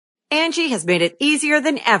Angie has made it easier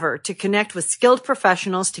than ever to connect with skilled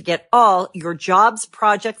professionals to get all your jobs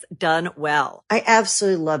projects done well. I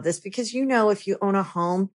absolutely love this because, if you own a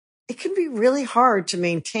home, it can be really hard to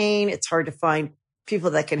maintain. It's hard to find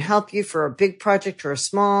people that can help you for a big project or a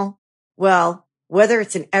small. Well, whether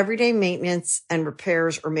it's in everyday maintenance and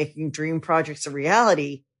repairs or making dream projects a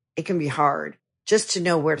reality, it can be hard just to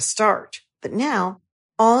know where to start. But now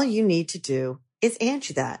all you need to do is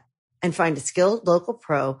Angie that and find a skilled local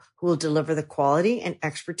pro who will deliver the quality and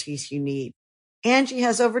expertise you need. Angie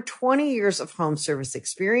has over 20 years of home service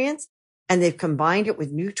experience, and they've combined it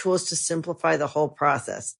with new tools to simplify the whole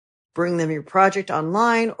process. Bring them your project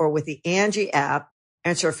online or with the Angie app,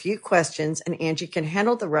 answer a few questions, and Angie can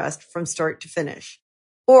handle the rest from start to finish.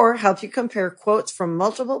 Or help you compare quotes from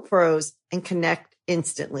multiple pros and connect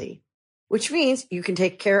instantly, which means you can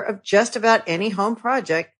take care of just about any home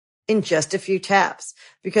project in just a few taps.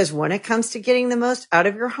 Because when it comes to getting the most out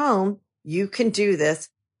of your home, you can do this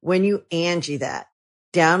when you Angie that.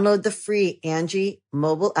 Download the free Angie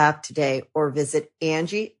mobile app today or visit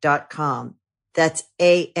Angie.com. That's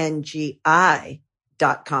ANGI.com.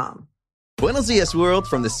 Buenos dias, world,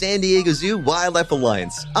 from the San Diego Zoo Wildlife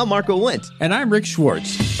Alliance. I'm Marco Wendt. And I'm Rick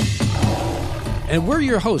Schwartz. And we're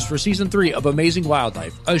your hosts for Season 3 of Amazing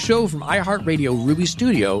Wildlife, a show from iHeartRadio Ruby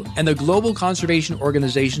Studio and the global conservation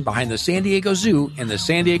organization behind the San Diego Zoo and the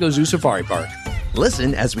San Diego Zoo Safari Park.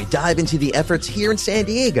 Listen as we dive into the efforts here in San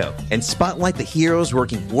Diego and spotlight the heroes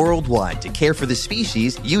working worldwide to care for the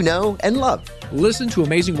species you know and love. Listen to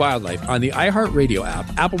Amazing Wildlife on the iHeartRadio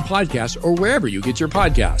app, Apple Podcasts, or wherever you get your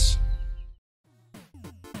podcasts.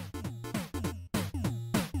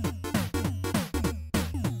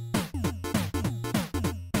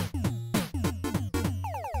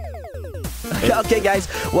 Okay, guys,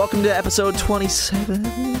 welcome to episode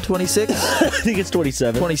 27, 26? I think it's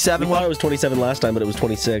 27. 27. We thought it was 27 last time, but it was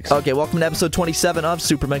 26. Okay, welcome to episode 27 of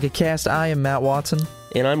Super Mega Cast. I am Matt Watson.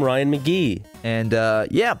 And I'm Ryan McGee. And,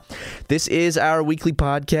 this is our weekly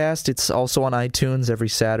podcast. It's also on iTunes every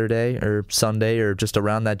Saturday or Sunday or just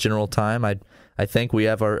around that general time. I think we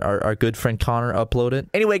have our good friend Connor upload it.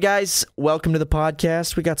 Anyway, guys, welcome to the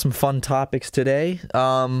podcast. We got some fun topics today.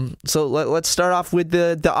 So let's start off with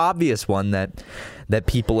the obvious one that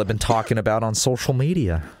people have been talking about on social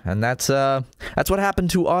media, and that's what happened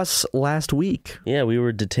to us last week. Yeah, we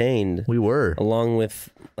were detained. We were, along with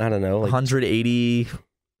 180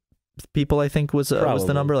 people. I think was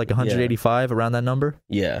the number, like 185, around that number.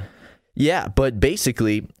 Yeah. But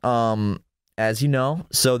basically, as you know,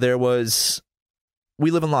 we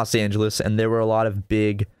live in Los Angeles, and there were a lot of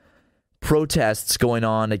big protests going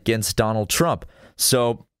on against Donald Trump.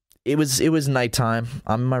 So it was nighttime.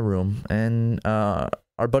 I'm in my room, and our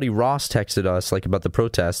buddy Ross texted us about the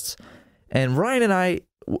protests. And Ryan and I,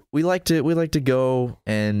 we like to go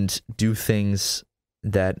and do things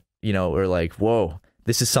that are like, whoa,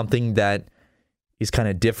 this is something that is kind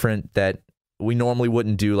of different that we normally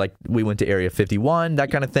wouldn't do. Like, we went to Area 51,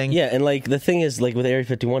 that kind of thing. Yeah, and the thing is, with Area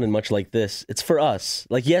 51 and much like this, it's for us.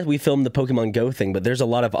 Yes, we filmed the Pokemon Go thing, but there's a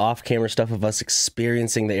lot of off-camera stuff of us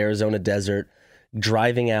experiencing the Arizona desert,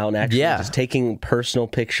 driving out and actually just taking personal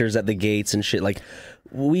pictures at the gates and shit.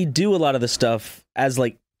 We do a lot of the stuff as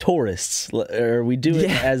tourists, or we do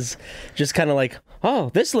it as just kind of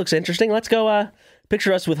oh, this looks interesting. Let's go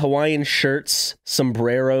picture us with Hawaiian shirts,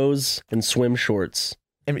 sombreros, and swim shorts.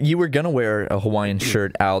 And you were going to wear a Hawaiian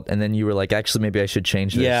shirt out, and then you were like, actually, maybe I should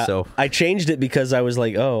change this. Yeah, so I changed it because I was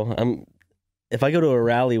like, if I go to a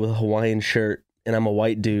rally with a Hawaiian shirt and I'm a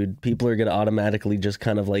white dude, people are going to automatically just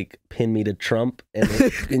kind of pin me to Trump. And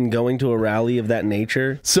in going to a rally of that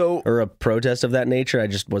nature, or a protest of that nature, I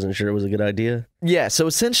just wasn't sure it was a good idea. Yeah, so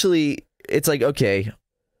essentially, it's okay,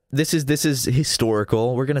 this is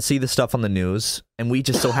historical. We're going to see this stuff on the news, and we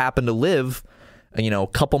just so happen to live, a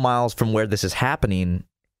couple miles from where this is happening.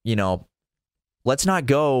 Let's not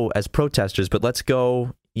go as protesters, but let's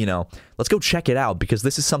go check it out, because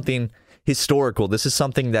this is something historical. This is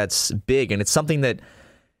something that's big, and it's something that,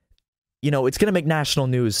 it's going to make national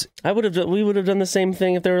news. We would have done the same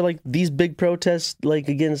thing if there were these big protests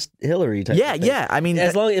against Hillary type of thing. Yeah. I mean,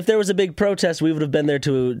 if there was a big protest, we would have been there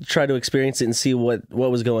to try to experience it and see what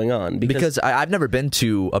was going on. Because I've never been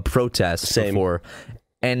to a protest before,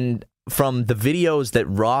 and from the videos that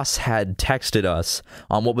Ross had texted us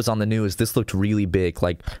on what was on the news, this looked really big,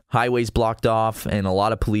 highways blocked off and a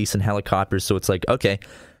lot of police and helicopters. So it's okay,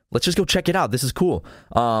 let's just go check it out. This is cool.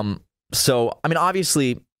 So, I mean,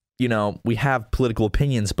 obviously, we have political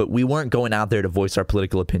opinions, but we weren't going out there to voice our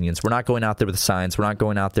political opinions. We're not going out there with signs. We're not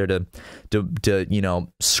going out there to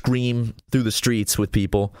scream through the streets with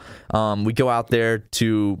people. We go out there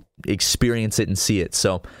to experience it and see it.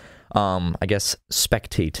 So, I guess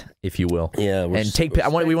spectate, if you will. Yeah,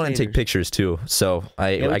 and we want to take pictures too. So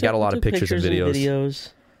I got a lot of pictures and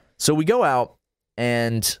videos. So we go out,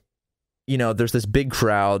 and there's this big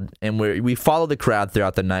crowd, and we follow the crowd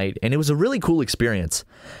throughout the night, and it was a really cool experience.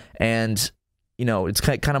 And it's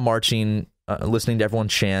kind of marching, listening to everyone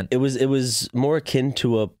chant. It was more akin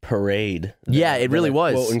to a parade. Yeah, it really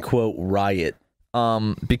was, quote unquote riot.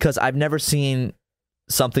 Because I've never seen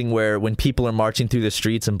something where when people are marching through the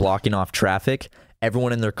streets and blocking off traffic,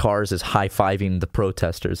 everyone in their cars is high-fiving the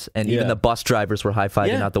protesters, and even the bus drivers were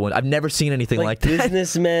high-fiving out the window. I've never seen anything like that.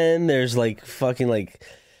 Businessmen, there's fucking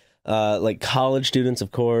college students,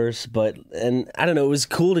 of course, and I don't know, it was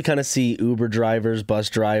cool to kind of see Uber drivers, bus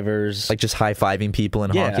drivers, just high-fiving people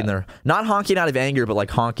and honking not honking out of anger,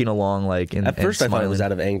 but honking along at first I thought it was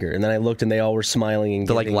out of anger, and then I looked and they all were smiling and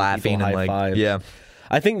they're laughing and fives. Yeah.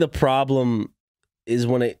 I think the problem is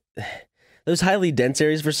when those highly dense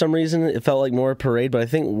areas, for some reason, it felt like more a parade, but I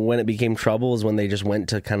think when it became trouble is when they just went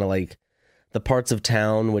to kind of the parts of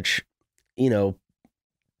town which,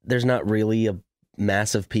 there's not really a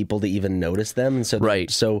mass of people to even notice them, and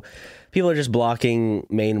so people are just blocking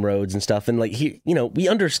main roads and stuff, and we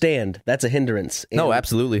understand that's a hindrance. No,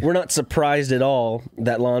 absolutely. We're not surprised at all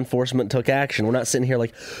that law enforcement took action. We're not sitting here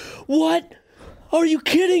what? Are you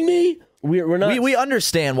kidding me? We're not. We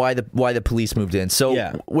understand why the police moved in.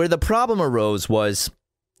 So where the problem arose was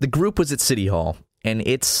the group was at City Hall, and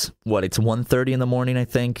it's 1:30 in the morning, I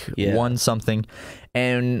think, 1 something,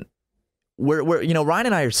 and we're Ryan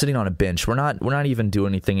and I are sitting on a bench. We're not even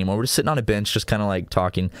doing anything anymore. We're just sitting on a bench, just kind of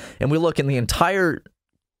talking, and we look, and the entire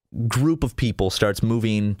group of people starts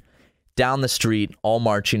moving down the street, all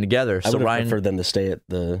marching together. So Ryan preferred them to stay at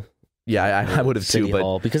the. Yeah, I would have too,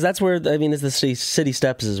 Hall, because that's where it's the city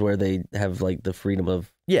steps is where they have the freedom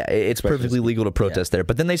of. Yeah, it's perfectly legal to protest there.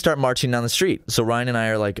 But then they start marching down the street. So Ryan and I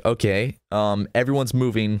are okay, everyone's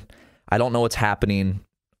moving. I don't know what's happening.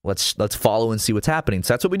 Let's follow and see what's happening.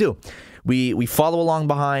 So that's what we do. We follow along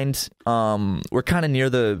behind. We're kind of near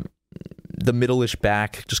the middle-ish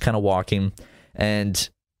back, just kind of walking, and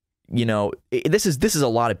this is a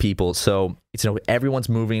lot of people. So everyone's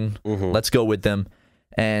moving. Mm-hmm. Let's go with them.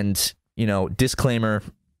 And, disclaimer,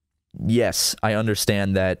 yes, I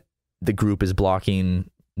understand that the group is blocking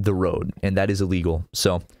the road, and that is illegal.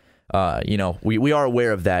 So, we are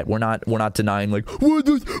aware of that. We're not denying what?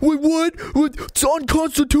 It's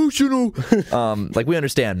unconstitutional. We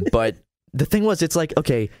understand, but the thing was, it's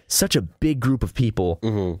okay, such a big group of people,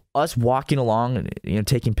 mm-hmm. us walking along and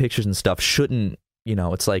taking pictures and stuff shouldn't.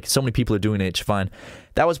 It's so many people are doing it, it's fine.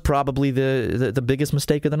 That was probably the biggest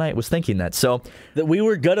mistake of the night, was thinking that. So that we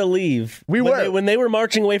were gonna leave. When they were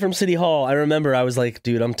marching away from City Hall, I remember I was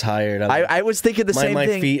dude, I'm tired. I was thinking the same thing.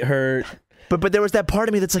 My feet hurt. But there was that part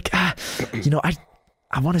of me that's I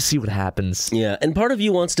want to see what happens. Yeah, and part of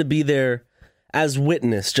you wants to be there as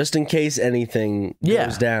witness, just in case anything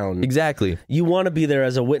goes down. Exactly. You want to be there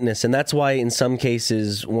as a witness, and that's why in some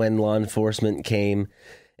cases when law enforcement came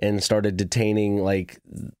and started detaining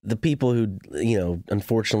the people who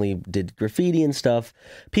unfortunately did graffiti and stuff,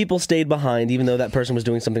 people stayed behind even though that person was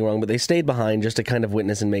doing something wrong, but they stayed behind just to kind of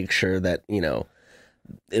witness and make sure that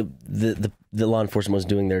the law enforcement was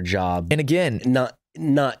doing their job, and again,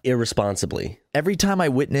 not irresponsibly. Every time I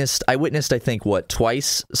witnessed I think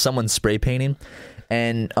twice someone spray painting.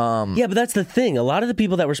 And yeah, but that's the thing. A lot of the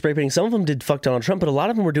people that were spray painting, some of them did fuck Donald Trump, but a lot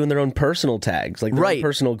of them were doing their own personal tags, their own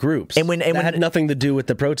personal groups. And when had nothing to do with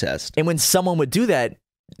the protest. And when someone would do that,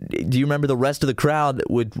 do you remember the rest of the crowd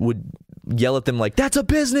would yell at them that's a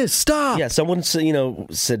business, stop. Yeah, someone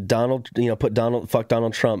said Donald, fuck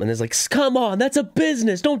Donald Trump, and it's come on, that's a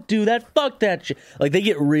business, don't do that, fuck that shit. They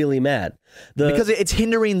get really mad. Because it's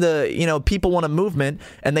hindering the, people want a movement,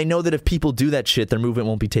 and they know that if people do that shit, their movement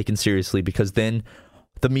won't be taken seriously, because then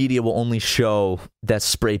the media will only show that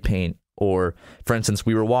spray paint. Or, for instance,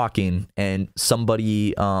 we were walking, and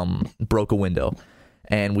somebody broke a window,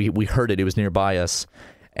 and we heard it. It was nearby us.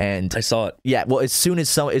 And I saw it. Yeah, well, as soon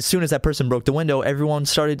as that person broke the window, everyone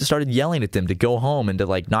started yelling at them to go home and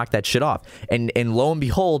to knock that shit off. And lo and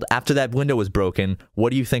behold, after that window was broken, what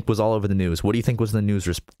do you think was all over the news? What do you think was in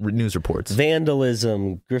the news reports?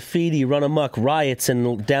 Vandalism, graffiti, run amok, riots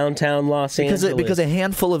in downtown Los Angeles. Because a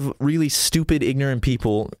handful of really stupid, ignorant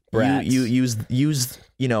people use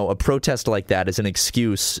a protest like that as an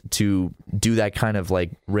excuse to do that kind of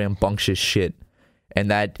rambunctious shit, and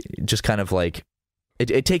that just kind of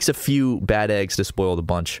It takes a few bad eggs to spoil the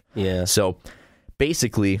bunch. Yeah. So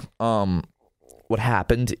basically, what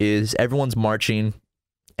happened is everyone's marching,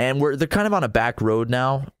 and they're kind of on a back road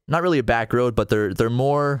now. Not really a back road, but they're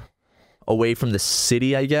more away from the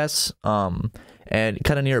city, I guess. And and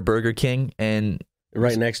kind of near a Burger King, and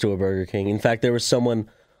right next to a Burger King. In fact, there was someone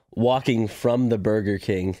walking from the Burger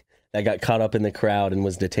King that got caught up in the crowd and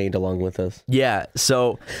was detained along with us. Yeah,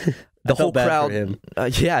 so the whole crowd.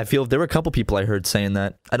 Yeah, I feel there were a couple people I heard saying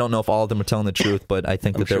that. I don't know if all of them were telling the truth, but I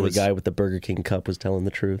think there was the guy with the Burger King cup was telling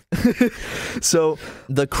the truth. So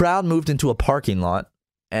the crowd moved into a parking lot,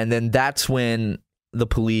 and then that's when the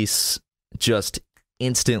police just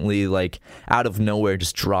instantly, like out of nowhere,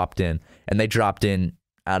 just dropped in, and they dropped in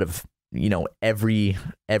out of every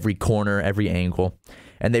corner, every angle,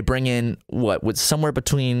 and they bring in what somewhere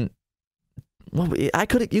between. Well,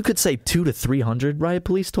 you could say 200 to 300 riot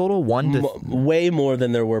police total. Way more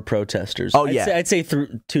than there were protesters. Oh yeah, I'd say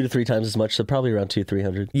 2 to 3 times as much. So probably around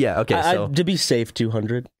 200-300. Yeah, okay. So to be safe,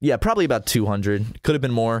 200. Yeah, probably about 200. Could have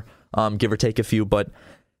been more, give or take a few. But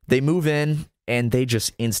they move in and they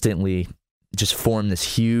just instantly just form this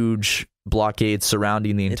huge blockade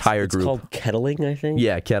surrounding the entire group. It's called kettling, I think.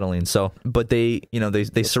 Yeah, kettling. So, but they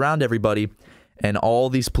surround everybody, and all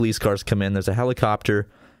these police cars come in. There's a helicopter,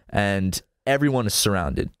 and everyone is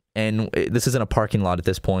surrounded, and this is in a parking lot at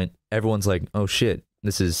this point. Everyone's like, "Oh shit,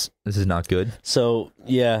 this is not good." So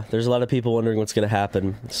yeah, there's a lot of people wondering what's going to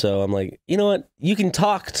happen. So I'm like, you know what? You can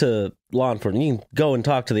talk to law enforcement. You can go and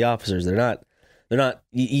talk to the officers. They're not.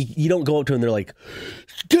 You don't go up to them. They're like,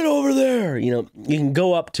 "Get over there!" You can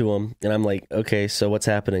go up to them, and I'm like, "Okay, so what's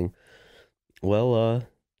happening?" Well,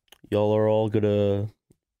 y'all are all gonna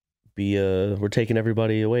be. We're taking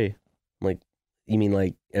everybody away. I'm like, you mean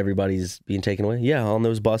like everybody's being taken away? Yeah, on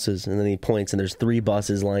those buses. And then he points, and there's 3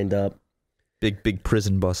 buses lined up. Big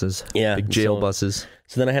prison buses. Yeah. Big jail buses.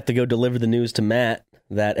 So then I have to go deliver the news to Matt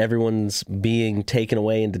that everyone's being taken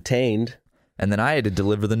away and detained. And then I had to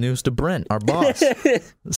deliver the news to Brent, our boss.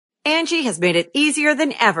 Angie has made it easier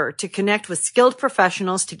than ever to connect with skilled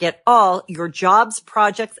professionals to get all your jobs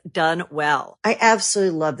projects done well. I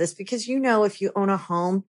absolutely love this because, if you own a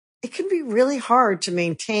home, it can be really hard to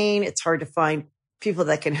maintain. It's hard to find people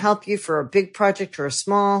that can help you for a big project or a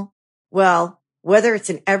small. Well, whether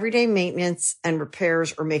it's in everyday maintenance and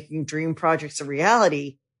repairs or making dream projects a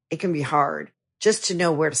reality, it can be hard just to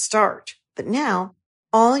know where to start. But now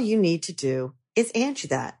all you need to do is Angie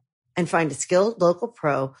that and find a skilled local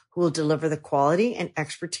pro who will deliver the quality and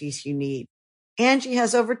expertise you need. Angie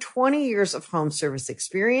has over 20 years of home service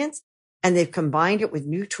experience, and they've combined it with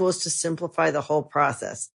new tools to simplify the whole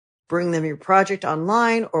process. Bring them your project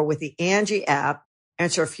online or with the Angie app.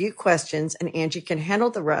 Answer a few questions, and Angie can handle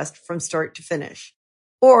the rest from start to finish.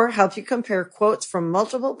 Or help you compare quotes from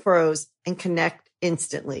multiple pros and connect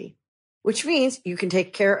instantly, which means you can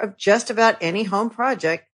take care of just about any home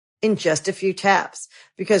project in just a few taps.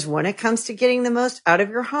 Because when it comes to getting the most out of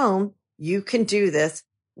your home, you can do this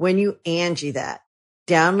when you Angie that.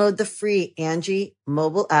 Download the free Angie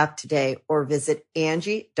mobile app today or visit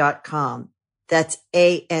Angie.com. That's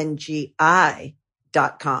ANGI.com.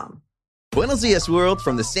 Buenos dias, world,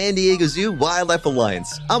 from the San Diego Zoo Wildlife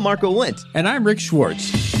Alliance. I'm Marco Wendt. And I'm Rick Schwartz.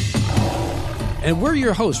 And we're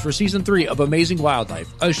your hosts for Season 3 of Amazing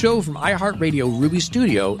Wildlife, a show from iHeartRadio Ruby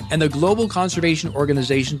Studio and the global conservation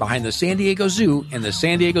organization behind the San Diego Zoo and the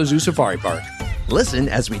San Diego Zoo Safari Park. Listen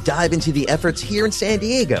as we dive into the efforts here in San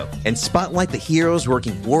Diego and spotlight the heroes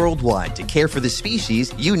working worldwide to care for the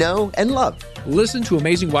species you know and love. Listen to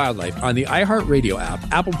Amazing Wildlife on the iHeartRadio app,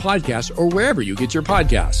 Apple Podcasts, or wherever you get your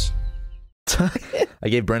podcasts. I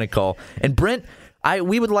gave Brent a call. And Brent,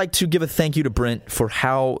 we would like to give a thank you to Brent for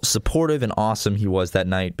how supportive and awesome he was that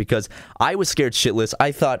night, because I was scared shitless.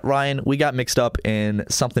 I thought, Ryan, we got mixed up in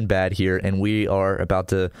something bad here, and we are about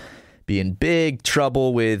to be in big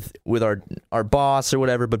trouble with our boss or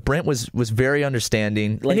whatever. But Brent was very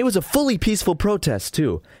understanding, and it was a fully peaceful protest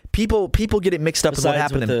too. People get it mixed up with what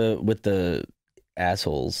happened with the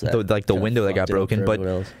assholes, the window that got broken.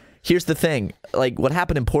 But here's the thing, what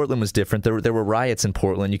happened in Portland was different. There were riots in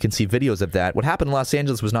Portland. You can see videos of that. What happened in Los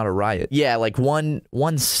Angeles was not a riot. Yeah, one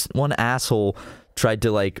asshole tried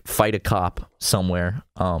to fight a cop somewhere.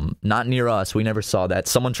 Not near us. We never saw that.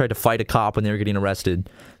 Someone tried to fight a cop when they were getting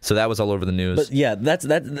arrested. So that was all over the news. But yeah,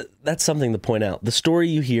 that's something to point out. The story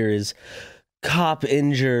you hear is cop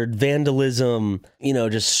injured, vandalism,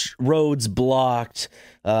 just roads blocked,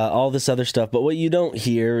 all this other stuff. But what you don't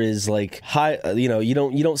hear is you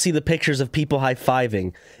don't see the pictures of people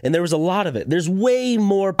high-fiving. And there was a lot of it. There's way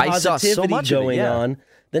more positivity going on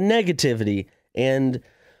than negativity. And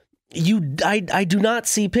I do not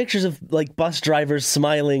see pictures of bus drivers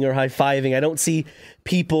smiling or high-fiving. I don't see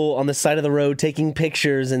people on the side of the road taking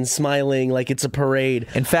pictures and smiling like it's a parade.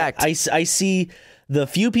 In fact, I see the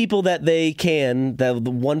few people that the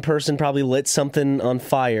one person probably lit something on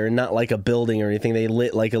fire, not like a building or anything. They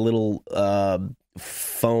lit a little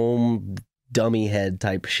foam dummy head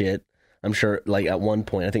type shit. I'm sure, like, at one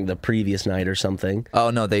point, I think the previous night or something.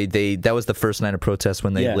 Oh, no, that was the first night of protest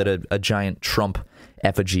when they lit a giant Trump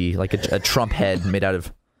effigy, like a Trump head made out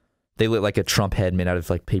of... They lit like a Trump head made out of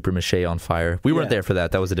like paper mache on fire. We weren't there for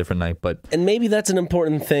that. That was a different night, but... And maybe that's an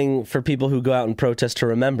important thing for people who go out and protest to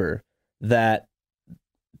remember, that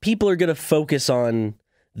people are going to focus on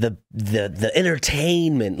the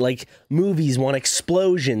entertainment. Like, movies want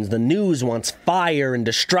explosions, the news wants fire and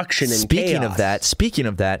destruction and Speaking chaos.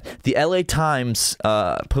 of that, the LA Times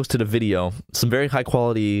posted a video, some very high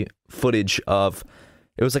quality footage of...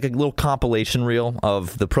 It was like a little compilation reel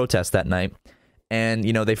of the protest that night. And,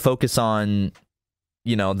 you know, they focus on,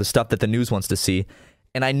 you know, the stuff that the news wants to see.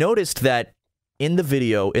 And I noticed that in the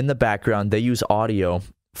video, in the background, they use audio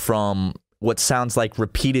from what sounds like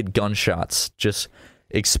repeated gunshots, just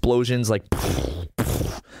explosions like...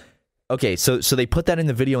 Okay, so they put that in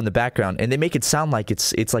the video in the background, and they make it sound like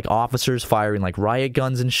it's like officers firing like riot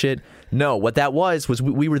guns and shit. No, what that was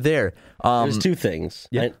we were there. There's two things.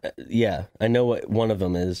 Yeah. I know what one of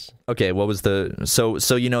them is. Okay, what was the...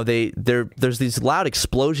 So you know, there's these loud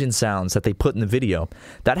explosion sounds that they put in the video.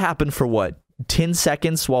 That happened for what? 10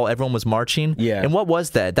 seconds while everyone was marching. Yeah. And what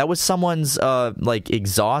was that? That was someone's like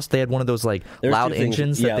exhaust. They had one of those like loud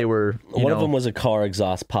engines that they were. One of them was a car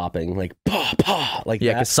exhaust popping, like pah pah, like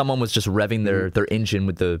because someone was just revving their engine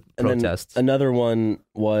with the protests. Another one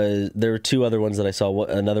was, there were two other ones that I saw.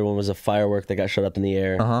 Another one was a firework that got shot up in the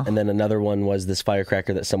air, and then another one was this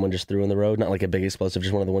firecracker that someone just threw in the road. Not like a big explosive,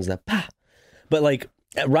 just one of the ones that pah. But like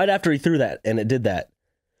right after he threw that and it did that.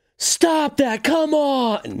 Stop that! Come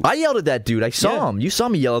on! I yelled at that dude. I saw him. You saw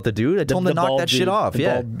me yell at the dude. I told him to knock that shit off. The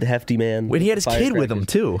bald, hefty man. When he had his kid with him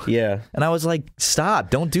too. Yeah. And I was like,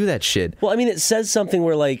 stop! Don't do that shit. Well, I mean, it says something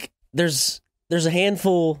where like there's a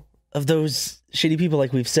handful of those shitty people,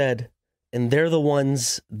 like we've said, and they're the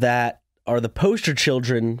ones that are the poster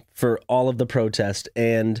children for all of the protest.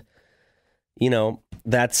 And you know,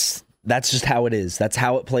 that's just how it is. That's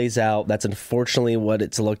how it plays out. That's unfortunately what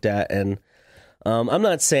it's looked at. And I'm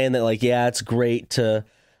not saying that like, yeah, it's great to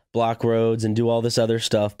block roads and do all this other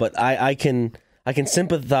stuff, but I can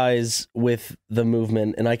sympathize with the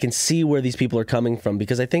movement, and I can see where these people are coming from,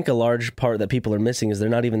 because I think a large part that people are missing is they're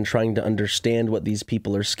not even trying to understand what these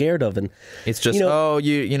people are scared of. And it's just,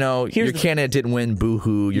 you know, your candidate didn't win,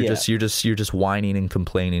 boo-hoo. You're just whining and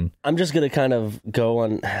complaining. I'm just going to kind of go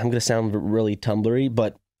on, I'm going to sound really Tumblr-y,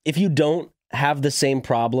 but if you don't have the same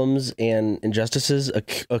problems and injustices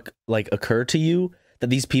occur to you that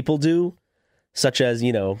these people do, such as,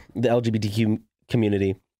 you know, the LGBTQ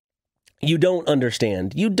community, you don't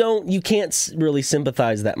understand. You can't really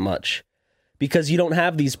sympathize that much because you don't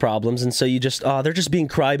have these problems. And so you just, they're just being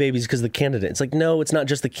crybabies because of the candidate. It's like, no, it's not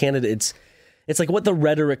just the candidate. It's like what the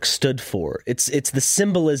rhetoric stood for. It's the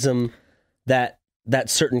symbolism that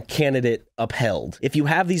certain candidate upheld. If you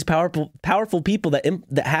have these powerful people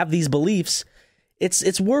that have these beliefs,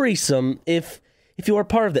 it's worrisome if you are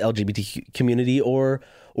part of the LGBT community or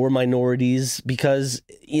minorities, because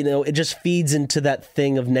you know it just feeds into that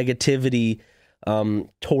thing of negativity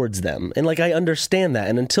towards them. And like, I understand that,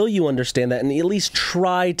 and until you understand that and at least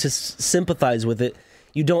try to sympathize with it,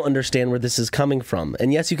 you don't understand where this is coming from.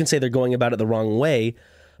 And yes, you can say they're going about it the wrong way,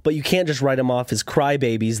 but you can't just write them off as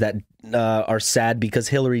crybabies that are sad because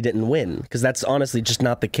Hillary didn't win, because that's honestly just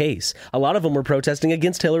not the case. A lot of them were protesting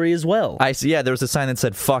against Hillary as well. I see. Yeah, there was a sign that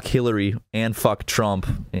said "fuck Hillary" and "fuck Trump,"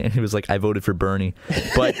 and he was like, "I voted for Bernie."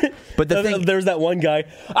 But the thing, there's that one guy,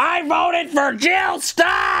 "I voted for Jill Stein."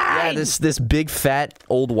 Yeah, this big fat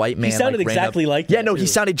old white man. He sounded exactly like that. Yeah, no, too. He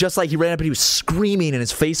sounded just like, he ran up and he was screaming and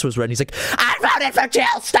his face was red. And he's like, "I voted for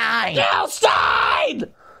Jill Stein." Jill Stein.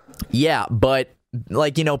 Yeah, but.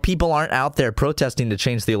 Like, you know, people aren't out there protesting to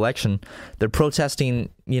change the election. They're protesting,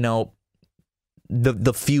 you know,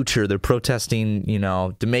 the future. They're protesting, you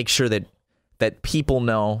know, to make sure that people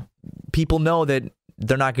know that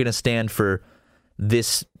they're not going to stand for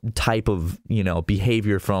this type of, you know,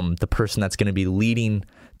 behavior from the person that's going to be leading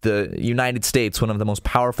the United States, one of the most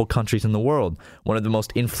powerful countries in the world, one of the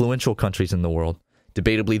most influential countries in the world.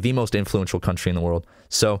 Debatably the most influential country in the world.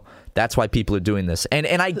 So that's why people are doing this. And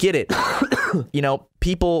I get it. You know,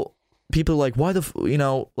 people are like, why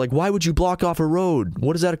why would you block off a road?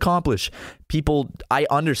 What does that accomplish? I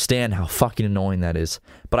understand how fucking annoying that is.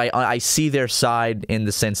 But I see their side in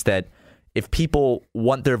the sense that if people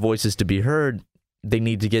want their voices to be heard, they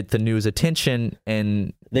need to get the news attention,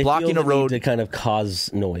 and they blocking a road to kind of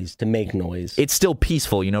cause noise, to make noise. It's still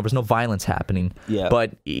peaceful, you know. There's no violence happening. Yeah.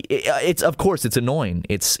 But it's of course it's annoying.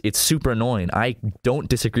 It's super annoying. I don't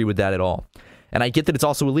disagree with that at all, and I get that it's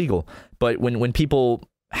also illegal. But when people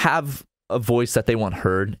have a voice that they want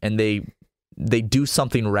heard, and they do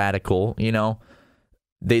something radical, you know,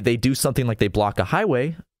 they do something like they block a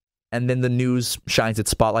highway, and then the news shines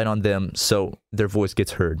its spotlight on them, so their voice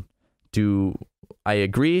gets heard. Do I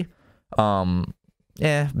agree? Do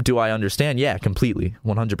I understand? Yeah, completely,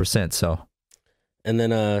 100%. So, and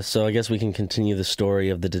then so I guess we can continue the story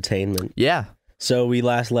of the detainment. Yeah. So we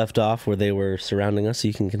last left off where they were surrounding us, so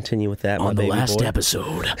you can continue with that. On the last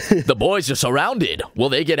episode, the boys are surrounded. Will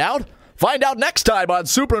they get out? Find out next time on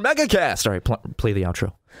Super Mega Cast. All right, play the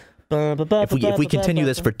outro. If we continue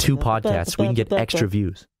this for 2 podcasts, we can get extra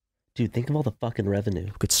views. Dude, think of all the fucking revenue.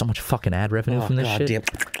 We get so much fucking ad revenue from this God shit. Damn.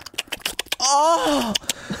 Oh!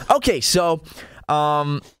 Okay, so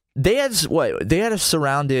they had us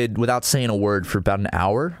surrounded without saying a word for about an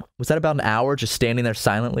hour. Was that about an hour, just standing there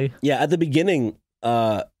silently? Yeah, at the beginning,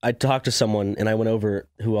 I talked to someone, and I went over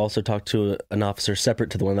who also talked to an officer separate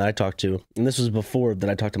to the one that I talked to. And this was before that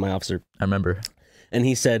I talked to my officer. I remember. And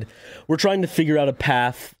he said, we're trying to figure out a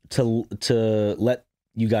path to let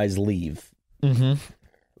you guys leave. Mm-hmm.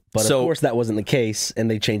 But of course that wasn't the case, and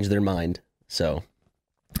they changed their mind. So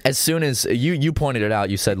as soon as you pointed it out,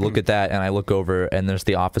 you said, look at that, and I look over, and there's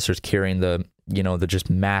the officers carrying the just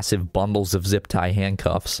massive bundles of zip tie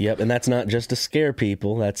handcuffs. Yep, and that's not just to scare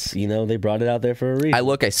people. That's, they brought it out there for a reason.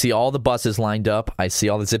 I see all the buses lined up. I see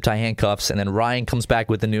all the zip tie handcuffs, and then Ryan comes back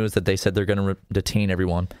with the news that they said they're going to detain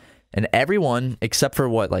everyone. And everyone, except for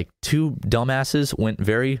 2 dumbasses, went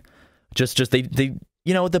very,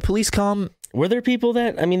 the police come. Were there people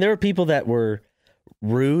that, there were people that were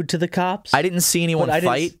rude to the cops? I didn't see anyone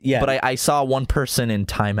fight, but I saw one person in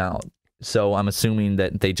timeout. So I'm assuming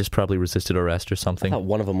that they just probably resisted arrest or something. I thought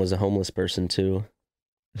one of them was a homeless person too.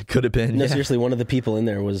 It could have been. No, seriously, one of the people in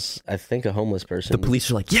there was, I think, a homeless person. The police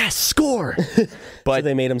are like, yes, score! But so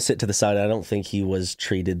they made him sit to the side. I don't think he was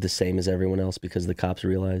treated the same as everyone else because the cops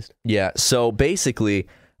realized. Yeah, so basically,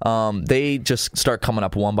 they just start coming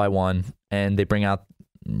up one by one, and they bring out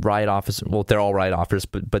riot officers. Well, they're all riot officers,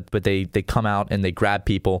 but they come out and they grab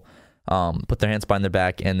people, put their hands behind their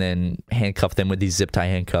back, and then handcuff them with these zip tie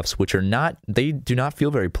handcuffs, which they do not feel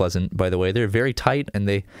very pleasant, by the way. They're very tight, and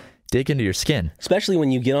they dig into your skin. Especially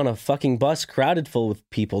when you get on a fucking bus crowded full with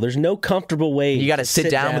people. There's no comfortable way. You got to sit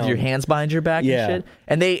down with your hands behind your back and shit.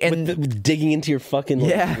 And with digging into your fucking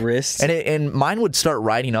wrists. And mine would start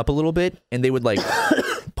riding up a little bit, and they would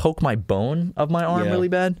poke my bone of my arm really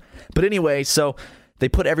bad. But anyway, so they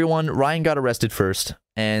put everyone. Ryan got arrested first,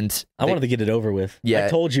 and I wanted to get it over with. Yeah, I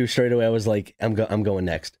told you straight away. I was like, I'm going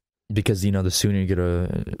next. Because, the sooner you get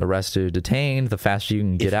arrested, detained, the faster you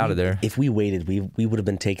can get out of there. If we waited, we would have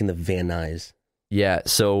been taking the Van Nuys. Yeah,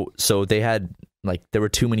 so they had, there were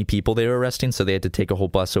too many people they were arresting, so they had to take a whole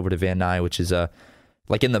bus over to Van Nuys, which is,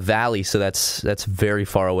 in the valley, so that's very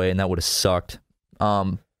far away, and that would have sucked.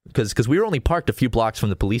 Because we were only parked a few blocks from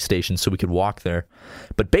the police station, so we could walk there.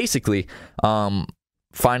 But basically,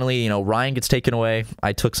 finally, Ryan gets taken away.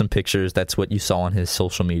 I took some pictures. That's what you saw on his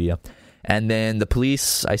social media. And then the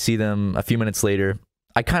police, I see them a few minutes later.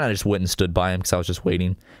 I kind of just went and stood by them because I was just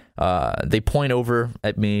waiting. They point over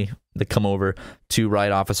at me. They come over. 2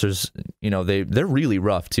 riot officers. They're really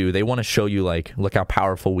rough too. They want to show you look how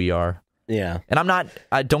powerful we are. Yeah. And I'm not.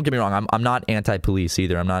 Don't get me wrong. I'm not anti-police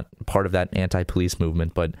either. I'm not part of that anti-police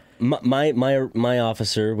movement. But my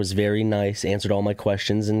officer was very nice. Answered all my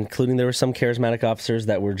questions, including there were some charismatic officers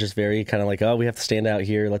that were just very kind of oh, we have to stand out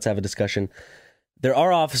here. Let's have a discussion. There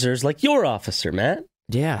are officers like your officer, Matt.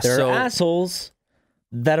 Yeah. There are assholes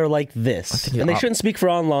that are like this. And they shouldn't speak for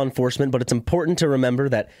all law enforcement, but it's important to remember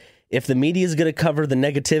that if the media is going to cover the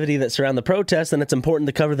negativity that surround the protests, then it's important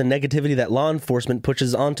to cover the negativity that law enforcement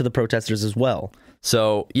pushes onto the protesters as well.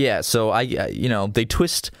 So, yeah, they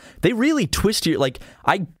really twist your,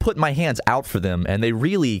 I put my hands out for them, and they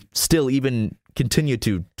really still even continue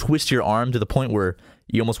to twist your arm to the point where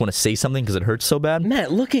you almost want to say something because it hurts so bad.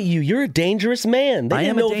 Matt, look at you. You're a dangerous man. They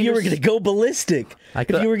didn't know if you were going to go ballistic. If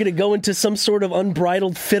you were going to go into some sort of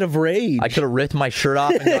unbridled fit of rage. I could have ripped my shirt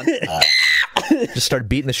off and just started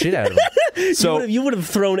beating the shit out of them. So you would have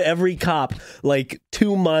thrown every cop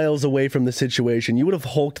 2 miles away from the situation. You would have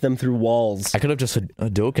hulked them through walls. I could have just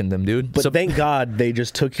Hadoken them, dude. But thank God they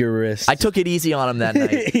just took your wrist. I took it easy on them that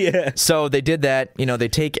night. Yeah. So they did that. They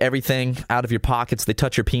take everything out of your pockets. They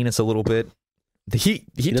touch your penis a little bit. He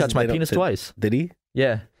touched my penis twice. Did he?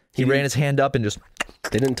 Yeah. He ran his hand up and just...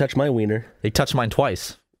 They didn't touch my wiener. They touched mine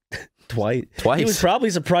twice. Twice? He was probably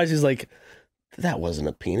surprised. He's like, that wasn't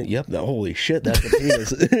a penis. Yep, holy shit, that's a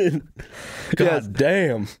penis. God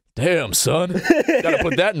damn. Damn, son. Gotta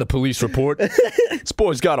put that in the police report. This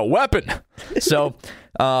boy's got a weapon. So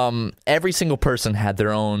Every single person had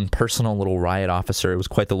their own personal little riot officer. It was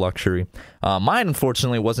quite the luxury. Mine,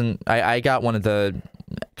 unfortunately, wasn't. I got one of the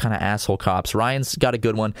kind of asshole cops. Ryan's got a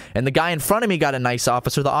good one, and the guy in front of me got a nice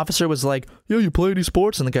officer. The officer was like, "Yeah, you play any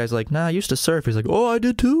sports?" And the guy's like, "Nah, I used to surf." He's like, "Oh, I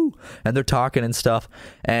did too." And they're talking and stuff.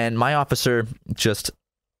 And my officer just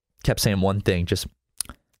kept saying one thing, just,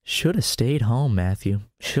 "Should have stayed home, Matthew.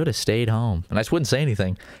 Should have stayed home." And I just wouldn't say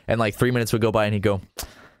anything. And like 3 minutes would go by, and he'd go,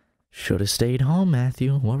 "Should have stayed home,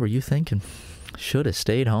 Matthew. What were you thinking? Should have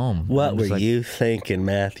stayed home." What were you thinking,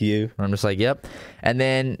 Matthew? I'm just like, yep. And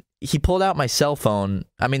then he pulled out my cell phone.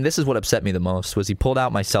 I mean, this is what upset me the most, was he pulled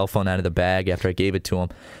out my cell phone out of the bag after I gave it to him.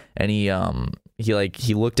 And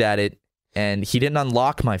he looked at it, and he didn't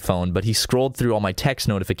unlock my phone, but he scrolled through all my text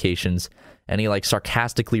notifications, and he like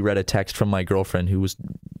sarcastically read a text from my girlfriend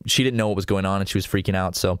she didn't know what was going on, and she was freaking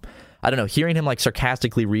out. So I don't know, hearing him like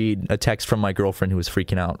sarcastically read a text from my girlfriend who was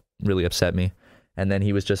freaking out really upset me. And then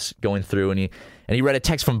he was just going through, and he read a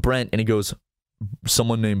text from Brent, and he goes,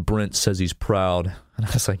 "Someone named Brent says he's proud." And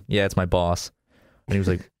I was like, "Yeah, it's my boss." And he was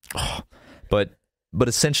like, "Oh." But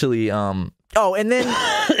essentially, and then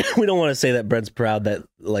we don't want to say that Brent's proud that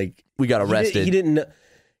like we got arrested. He didn't.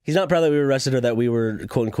 He's not proud that we were arrested or that we were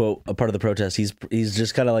quote unquote a part of the protest. He's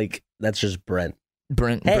just kind of like, that's just Brent.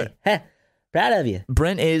 Hey, proud of you.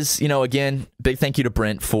 Brent is, again, big thank you to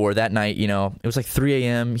Brent for that night. It was like 3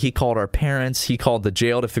 a.m. He called our parents. He called the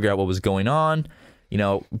jail to figure out what was going on.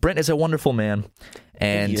 Brent is a wonderful man.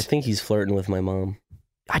 And I think he's flirting with my mom.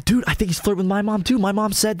 I think he's flirting with my mom too. My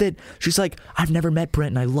mom said that, she's like, "I've never met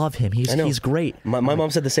Brent and I love him. He's great." My mom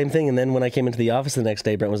said the same thing. And then when I came into the office the next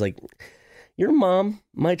day, Brent was like, "Your mom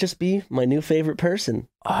might just be my new favorite person."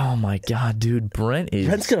 Oh my God, dude.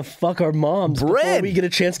 Brent's gonna fuck our moms before we get a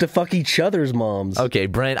chance to fuck each other's moms. Okay,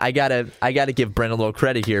 Brent, I gotta give Brent a little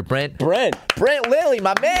credit here. Brent Lilly,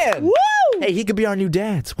 my man. Woo! Hey, he could be our new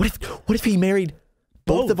dads. What if he married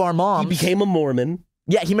both of our moms? He became a Mormon.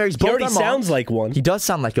 Yeah, he marries both our moms. He already sounds like one. He does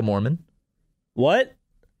sound like a Mormon. What?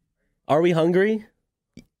 Are we hungry?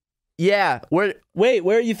 Yeah. Where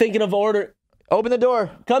are you thinking of order? Open the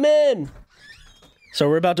door. Come in. So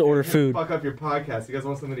we're about to order food. Fuck up your podcast. You guys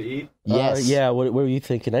want something to eat? Yes. Yeah, what were you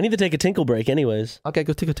thinking? I need to take a tinkle break anyways. Okay,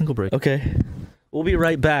 go take a tinkle break. Okay. We'll be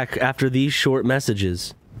right back after these short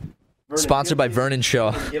messages. Sponsored by Vernon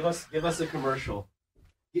Shaw. Give us a commercial.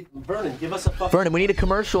 Vernon, give us a fucking... Vernon, we need a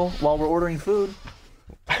commercial while we're ordering food.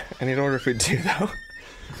 I need to order food too, though.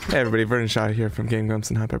 Hey everybody, Vernon Shaw here from Game Grumps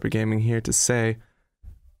and Hot Pepper Gaming, here to say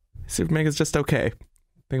Super Mega's just okay.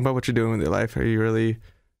 Think about what you're doing with your life. Are you really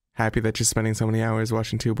happy that you're spending so many hours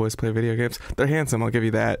watching two boys play video games? They're handsome, I'll give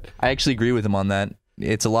you that. I actually agree with him on that.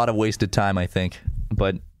 It's a lot of wasted time, I think.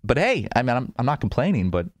 But hey, I mean, I'm not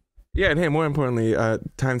complaining, but... Yeah, and hey, more importantly,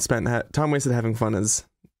 time wasted having fun is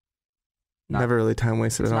never really time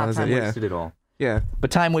wasted at all, is it? It's not time wasted at all. Yeah. But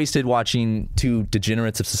time wasted watching two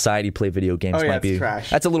degenerates of society play video games might be... trash.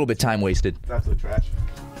 That's a little bit time wasted. It's absolute trash.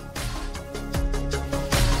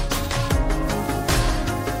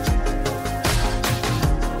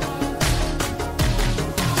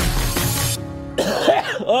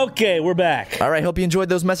 Okay, we're back. All right, hope you enjoyed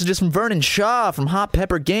those messages from Vernon Shaw from Hot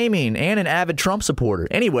Pepper Gaming and an avid Trump supporter.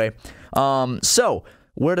 Anyway, so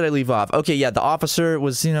where did I leave off? Okay, yeah, the officer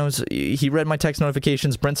was, he read my text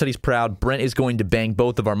notifications. Brent said he's proud. Brent is going to bang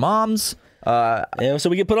both of our moms. So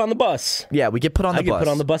we get put on the bus. Yeah, we get put on the bus. I get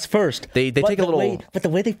put on the bus first. They take a little... But the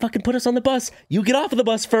way they fucking put us on the bus, you get off of the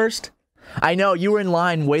bus first. I know, you were in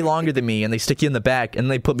line way longer than me, and they stick you in the back, and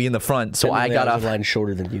they put me in the front, so I got off. I was in line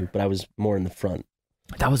shorter than you, but I was more in the front.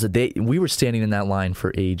 That was a day. We were standing in that line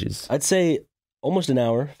for ages. I'd say almost an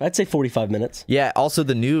hour. I'd say 45 minutes. Yeah, also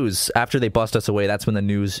the news, after they bust us away, that's when the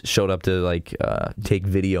news showed up to take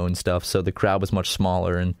video and stuff, so the crowd was much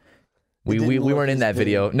smaller, and we weren't in that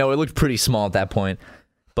video. No, it looked pretty small at that point.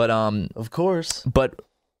 But of course. But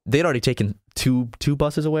they'd already taken two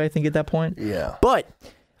buses away, I think, at that point. Yeah. But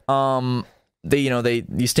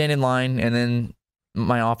you stand in line, and then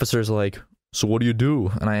my officer's like, "So what do you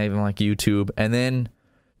do?" And I'm like, "YouTube." And then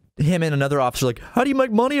him and another officer like, "How do you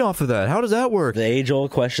make money off of that? How does that work?" The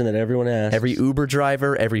age-old question that everyone asks. Every Uber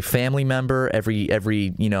driver, every family member, every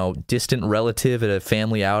distant relative at a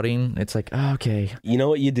family outing, it's like, oh, okay. You know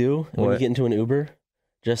what you do when you get into an Uber?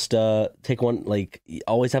 Just take one,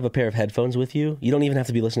 always have a pair of headphones with you. You don't even have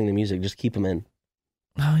to be listening to music. Just keep them in.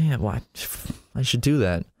 Oh, yeah. Well, I should do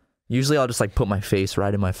that. Usually I'll just put my face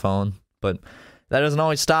right in my phone, but that doesn't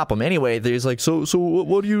always stop them. Anyway, there's so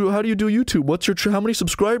how do you do YouTube? How many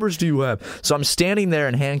subscribers do you have? So I'm standing there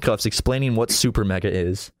in handcuffs explaining what Super Mega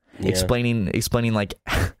is. Yeah. Explaining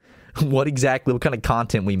what kind of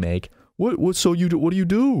content we make. What do you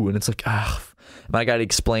do? And it's like, And I got to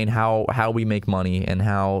explain how we make money and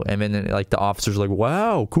then like the officers are like,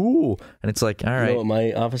 wow, cool. And it's like, all right. You know what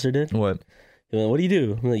my officer did? What? He went, what do you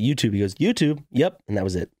do? I'm like, YouTube. He goes, YouTube. Yep. And that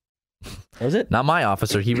was it. That was it. Not my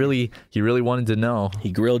officer. He really wanted to know.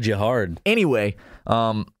 He grilled you hard. Anyway,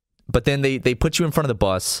 but then they put you in front of the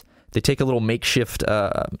bus. They take a little makeshift,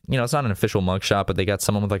 it's not an official mugshot, but they got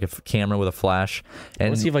someone with like a camera with a flash.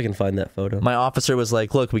 And let's see if I can find that photo. My officer was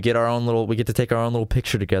like, look, we get to take our own little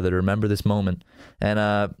picture together to remember this moment.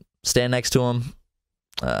 And stand next to him,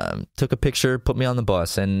 took a picture, put me on the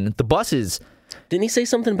bus. And the bus is... Didn't he say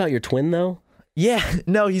something about your twin, though? Yeah.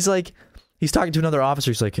 No, he's talking to another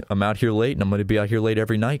officer. He's like, I'm out here late, and I'm going to be out here late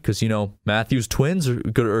every night because, Matthew's twins are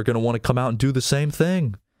going to want to come out and do the same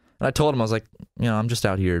thing. And I told him, I was like, I'm just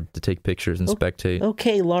out here to take pictures and spectate.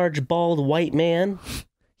 Okay, large, bald, white man.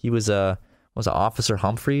 He was it Officer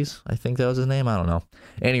Humphreys? I think that was his name. I don't know.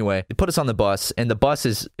 Anyway, they put us on the bus, and the bus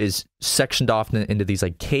is sectioned off into these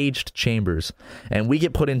like caged chambers, and we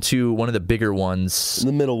get put into one of the bigger ones.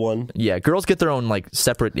 The middle one. Yeah, girls get their own like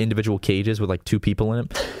separate individual cages with like 2 people in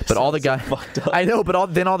it. But all the guys, I know, but all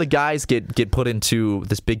the guys get put into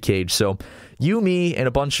this big cage. So you, me, and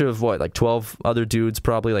a bunch of 12 other dudes,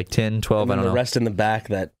 probably like 10, 12, I don't know. The rest in the back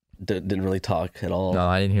that didn't really talk at all. No,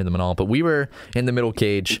 I didn't hear them at all. But we were in the middle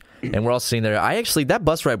cage, and we're all sitting there. That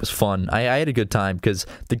bus ride was fun. I had a good time because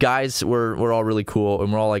the guys were all really cool,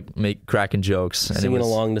 and we're all like cracking jokes, and singing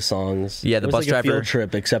along to songs. Yeah, the bus driver. A field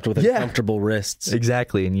trip, except with uncomfortable wrists.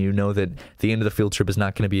 Exactly, and you know that the end of the field trip is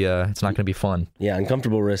not going to be it's not going to be fun. Yeah,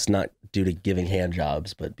 uncomfortable wrists not due to giving hand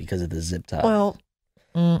jobs, but because of the zip tie. Well,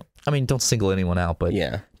 I mean, don't single anyone out, but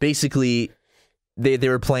yeah, basically. They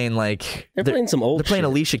were playing they're playing some old. They're playing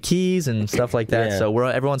Alicia Keys and stuff like that. Yeah. So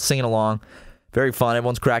everyone's singing along, very fun.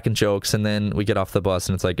 Everyone's cracking jokes, and then we get off the bus,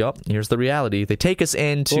 and it's like, oh, here's the reality. They take us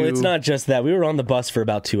into. Well, it's not just that. We were on the bus for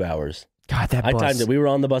about 2 hours. God, that bus. I timed it. We were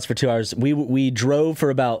on the bus for 2 hours. We drove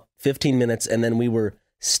for about 15 minutes, and then we were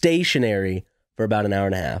stationary for about an hour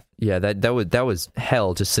and a half. Yeah, that was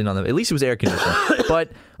hell just sitting on the. At least it was air conditioned.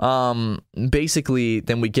 But basically,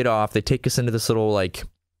 then we get off. They take us into this little like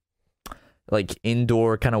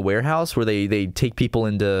indoor kind of warehouse where they take people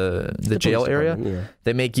into the jail area. Yeah.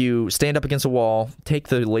 They make you stand up against a wall, take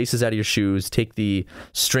the laces out of your shoes, take the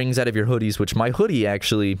strings out of your hoodies, which my hoodie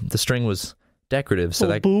actually, the string was decorative.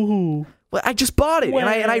 So boo-hoo. Well, I just bought it, and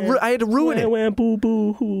I had to ruin it.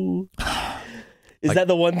 Boo-boo-hoo. Is that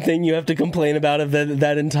the one thing you have to complain about of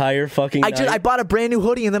that entire fucking night? I bought a brand new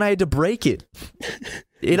hoodie, and then I had to break it.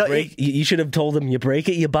 You should have told them, you break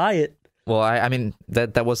it, you buy it. Well, I mean,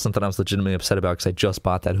 that was something I was legitimately upset about because I just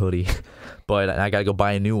bought that hoodie, but I got to go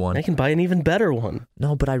buy a new one. I can buy an even better one.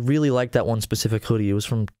 No, but I really liked that one specific hoodie. It was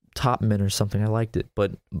from Topman or something. I liked it,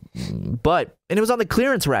 and it was on the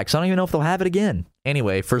clearance rack, so I don't even know if they'll have it again.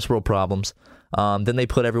 Anyway, first world problems. Then they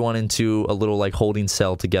put everyone into a little like holding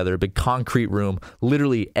cell together, a big concrete room.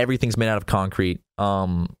 Literally everything's made out of concrete.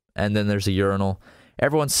 And then there's a urinal.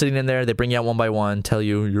 Everyone's sitting in there. They bring you out one by one, tell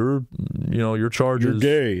you your charges. You're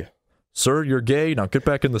gay. Sir, you're gay. Now get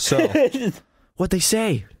back in the cell. What'd they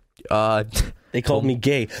say? They called me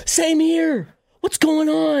gay. Same here. What's going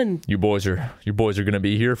on? You boys are going to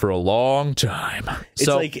be here for a long time. It's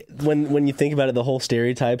like when you think about it, the whole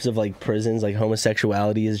stereotypes of like prisons, like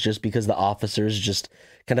homosexuality is just because the officers just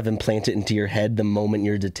kind of implant it into your head the moment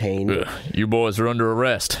you're detained. You boys are under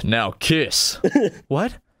arrest. Now kiss.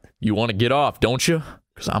 What? You want to get off, don't you?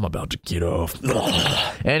 Because I'm about to get off.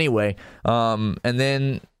 Anyway, and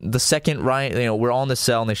then the second Ryan, we're all in the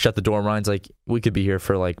cell and they shut the door. Ryan's like, we could be here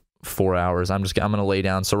for like 4 hours. I'm going to lay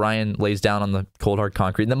down. So Ryan lays down on the cold hard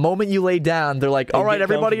concrete. And the moment you lay down, they're like, all right,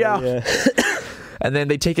 everybody out. Yeah. And then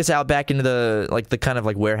they take us out back into the kind of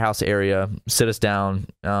like warehouse area, sit us down.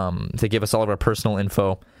 They give us all of our personal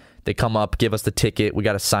info. They come up, give us the ticket. We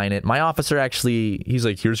got to sign it. My officer actually, he's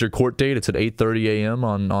like, here's your court date. It's at 8:30 a.m.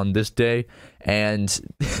 on this day. And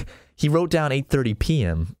he wrote down 8:30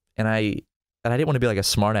 p.m. And I didn't want to be like a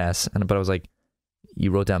smart ass, but I was like,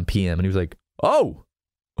 you wrote down p.m. And he was like, oh,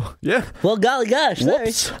 yeah. Well, golly gosh.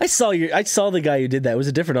 Whoops. I saw the guy who did that. It was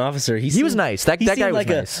a different officer. He was nice. That guy was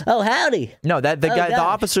nice. Oh, howdy. No, the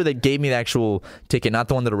officer that gave me the actual ticket, not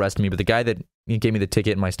the one that arrested me, but the guy that gave me the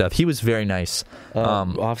ticket and my stuff, he was very nice.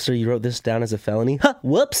 Officer, you wrote this down as a felony? Huh,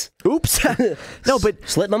 whoops. Oops. No, but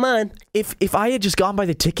slipped my mind. If I had just gone by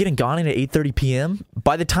the ticket and gone in at 8:30 p.m.,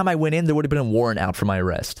 by the time I went in, there would have been a warrant out for my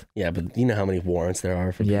arrest. Yeah, but you know how many warrants there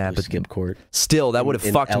are for people who skip court. Still, that would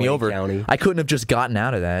have fucked me over. County. I couldn't have just gotten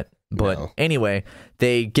out of that. But anyway,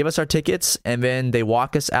 they give us our tickets, and then they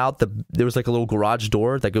walk us out. There was like a little garage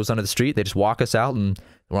door that goes under the street. They just walk us out, and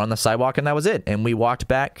we're on the sidewalk, and that was it. And we walked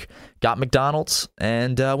back, got McDonald's,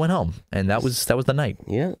 and went home. And that was the night.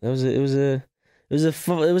 Yeah, it was an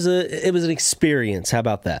experience. How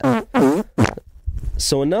about that?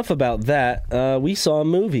 So enough about that. We saw a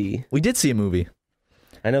movie. We did see a movie.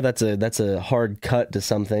 I know that's a hard cut to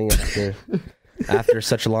something after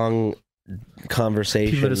such a long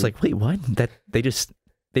conversation. People are just like, wait, what? They just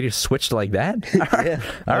switched like that?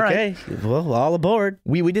 All right. Well, all aboard.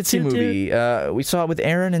 We did see a movie. We saw it with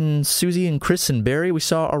Aaron and Susie and Chris and Barry. We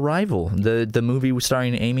saw Arrival, the movie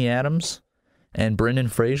starring Amy Adams and Brendan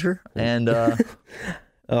Fraser. And oh,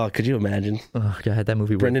 could you imagine? Oh God, that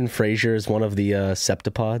movie. Brendan Fraser is one of the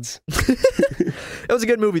septipods. It was a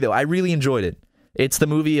good movie, though. I really enjoyed it. It's the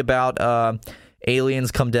movie about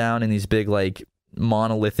aliens come down in these big like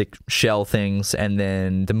monolithic shell things, and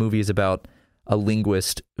then the movie is about a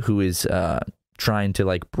linguist who is trying to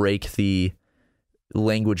like break the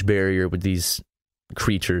language barrier with these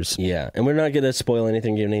creatures. Yeah, and we're not going to spoil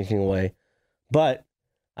anything, give anything away, but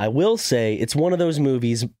I will say it's one of those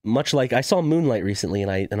movies, much like I saw Moonlight recently,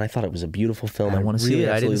 and I thought it was a beautiful film. I want to see it.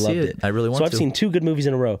 I didn't see it. I really want to. So I've seen 2 good movies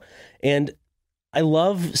in a row, and I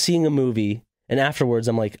love seeing a movie, and afterwards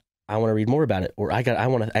I'm like, I want to read more about it, or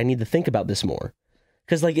I need to think about this more.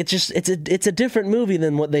 Because like it's a different movie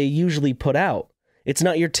than what they usually put out. It's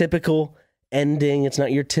not your typical ending. It's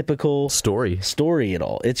not your typical story at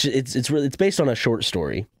all. It's based on a short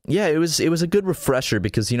story. Yeah, it was a good refresher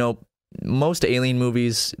because most alien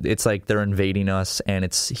movies, it's like they're invading us and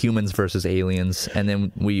it's humans versus aliens, and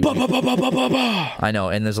then I know,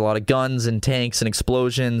 and there's a lot of guns and tanks and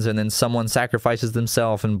explosions, and then someone sacrifices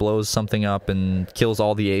themselves and blows something up and kills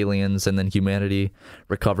all the aliens, and then humanity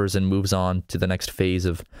recovers and moves on to the next phase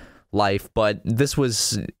of life. But this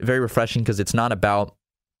was very refreshing because it's not about,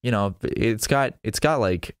 it's got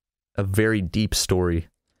like a very deep story,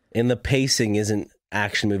 and the pacing isn't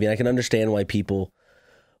action movie. I can understand why people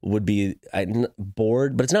would be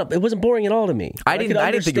bored, but it wasn't boring at all to me. I didn't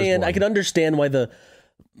think it was boring. I can understand why the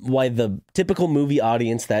typical movie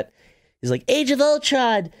audience that is like Age of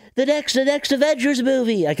Ultron, the next Avengers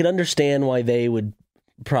movie. I can understand why they would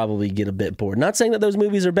probably get a bit bored. Not saying that those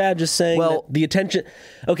movies are bad, just saying that the attention.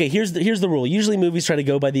 Okay, here's the rule. Usually movies try to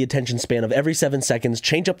go by the attention span of every 7 seconds,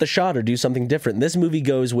 change up the shot or do something different. This movie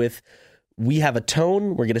goes with, we have a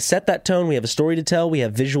tone, we're going to set that tone, we have a story to tell, we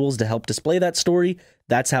have visuals to help display that story.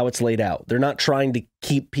 That's how it's laid out. They're not trying to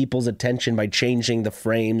keep people's attention by changing the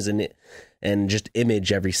frames and just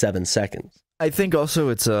image every 7 seconds. I think also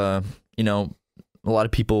it's a lot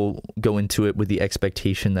of people go into it with the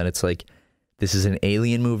expectation that it's like, this is an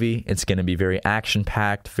alien movie. It's going to be very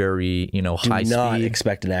action-packed, very, high speed. Do not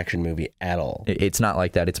expect an action movie at all. It's not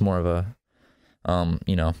like that. It's more of a, kind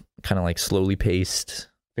of like slowly paced.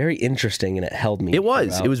 Very interesting, and it held me. It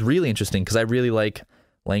was. It was really interesting because I really like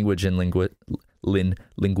language and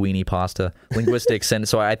linguini pasta, linguistics, and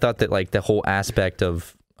so I thought that like the whole aspect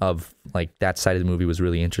of like that side of the movie was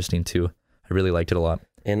really interesting too. I really liked it a lot.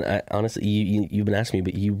 And I honestly, you've been asking me,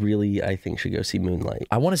 but you really, I think, should go see Moonlight.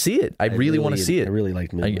 I want to see it. I really want to see it. I really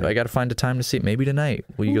liked Moonlight. I got to find a time to see it. Maybe tonight.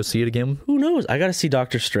 Will you go see it again? Who knows? I got to see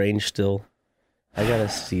Doctor Strange still. I got to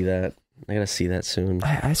see that. I got to see that soon.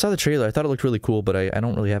 I saw the trailer. I thought it looked really cool, but I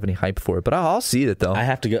don't really have any hype for it. But I'll see it though. I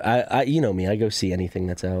have to go. I you know me. I go see anything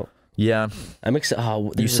that's out. Yeah, I'm excited.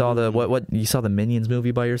 Oh, you saw the what? You saw the Minions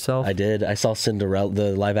movie by yourself? I did. I saw Cinderella,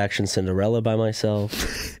 the live action Cinderella by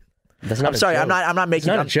myself. That's not I'm sorry. Joke. I'm not making.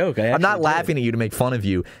 It's not a joke. I'm not laughing at you to make fun of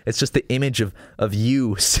you. It's just the image of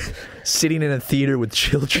you sitting in a theater with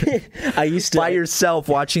children. I used to by yourself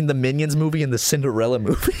watching the Minions movie and the Cinderella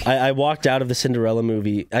movie. I walked out of the Cinderella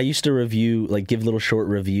movie. I used to give little short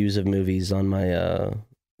reviews of movies on my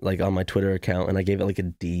on my Twitter account, and I gave it like a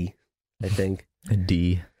D. I think a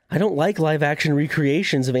D. I don't like live action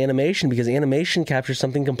recreations of animation because animation captures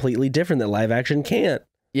something completely different that live action can't.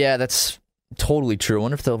 Yeah, that's totally true. I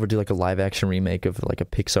wonder if they'll ever do like a live action remake of like a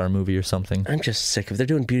Pixar movie or something. I'm just sick of. They're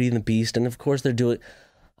doing Beauty and the Beast, and of course they're doing.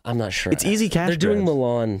 I'm not sure. It's easy cash. They're doing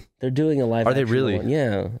Mulan. They're doing a live. Are they really? Mulan.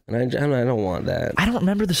 Yeah, and I don't want that. I don't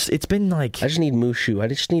remember this. It's been like I just need Mushu. I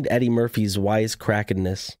just need Eddie Murphy's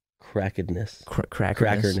wisecrackedness.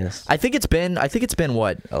 Crackerness. I think it's been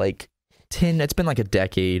what, like 10. It's been like a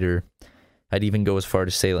decade, or I'd even go as far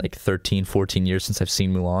to say like 13, 14 years since I've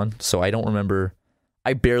seen Mulan. So I don't remember.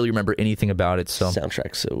 I barely remember anything about it. So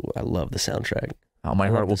soundtrack. So I love the soundtrack. Oh, My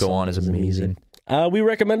Heart Will Go On is amazing. We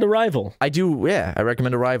recommend Arrival. I do. Yeah, I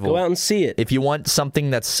recommend Arrival. Go out and see it. If you want something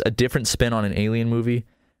that's a different spin on an alien movie,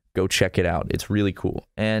 go check it out. It's really cool.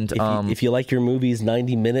 And if you like your movies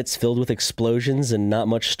 90 minutes filled with explosions and not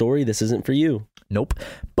much story, this isn't for you. Nope.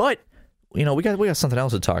 But we got something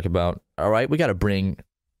else to talk about. All right, we got to bring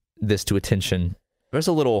this to attention. There's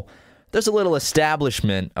a little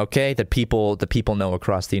establishment, okay, that people know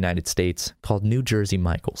across the United States called New Jersey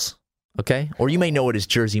Michaels. Okay? Or you may know it as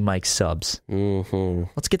Jersey Mike's Subs. Mm-hmm.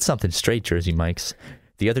 Let's get something straight, Jersey Mike's.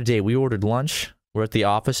 The other day, we ordered lunch. We're at the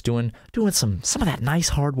office doing some of that nice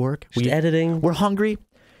hard work. Editing. We're hungry.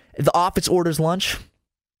 The office orders lunch.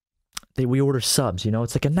 We order subs,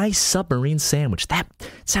 It's like a nice submarine sandwich. That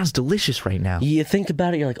sounds delicious right now. You think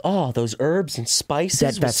about it, you're like, oh, those herbs and spices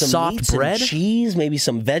that with some soft meats bread, and cheese, maybe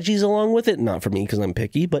some veggies along with it. Not for me because I'm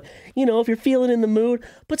picky, but if you're feeling in the mood,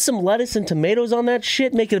 put some lettuce and tomatoes on that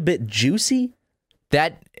shit, make it a bit juicy.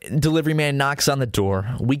 That delivery man knocks on the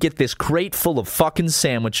door. We get this crate full of fucking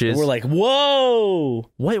sandwiches. And we're like, whoa!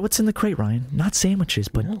 What's in the crate, Ryan? Not sandwiches,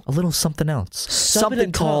 but a little something else.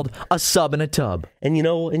 Something called a sub in a tub. And you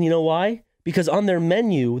know why? Because on their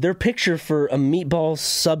menu, their picture for a meatball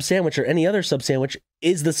sub sandwich or any other sub sandwich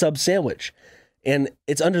is the sub sandwich. And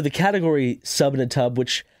it's under the category sub in a tub,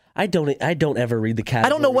 which I don't ever read the category. I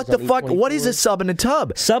don't know what the fuck. What is a sub in a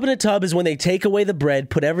tub? Sub in a tub is when they take away the bread,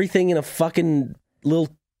 put everything in a fucking little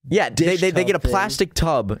they get a plastic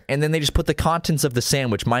tub and then they just put the contents of the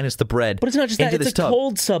sandwich minus the bread. But it's not just that; it's a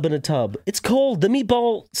cold sub in a tub. It's cold. The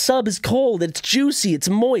meatball sub is cold. It's juicy. It's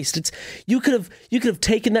moist. You could have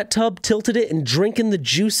taken that tub, tilted it, and drinking the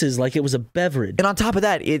juices like it was a beverage. And on top of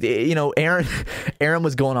that, Aaron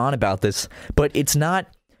was going on about this, but it's not.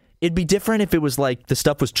 It'd be different if it was like the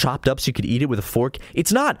stuff was chopped up so you could eat it with a fork.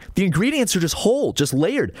 It's not. The ingredients are just whole, just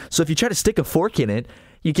layered. So if you try to stick a fork in it,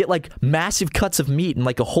 you get like massive cuts of meat and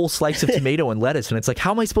like a whole slice of tomato and lettuce. And it's like,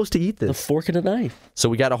 how am I supposed to eat this? A fork and a knife. So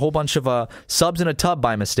we got a whole bunch of subs in a tub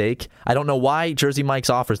by mistake. I don't know why Jersey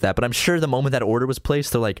Mike's offers that, but I'm sure the moment that order was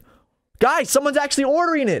placed, they're like, guys, someone's actually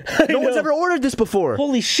ordering it. No one's ever ordered this before.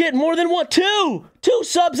 Holy shit, more than what? Two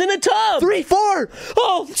subs in a tub. 3, 4.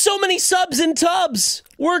 Oh, so many subs in tubs.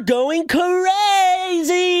 We're going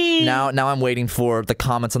crazy. Now I'm waiting for the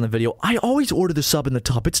comments on the video. I always order the sub in the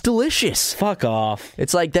tub. It's delicious. Fuck off.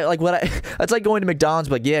 It's like that. It's like going to McDonald's.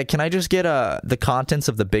 But yeah, can I just get the contents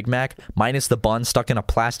of the Big Mac minus the bun stuck in a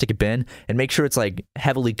plastic bin and make sure it's like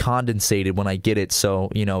heavily condensated when I get it, so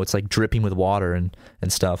it's like dripping with water and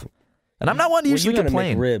stuff. And I'm not one to usually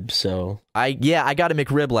complain. You got a McRib, so I got a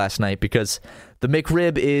McRib last night because the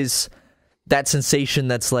McRib is that sensation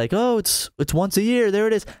that's like, oh, it's once a year. There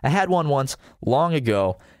it is. I had one once long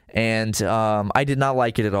ago, and I did not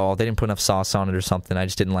like it at all. They didn't put enough sauce on it or something. I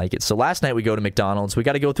just didn't like it. So last night we go to McDonald's. We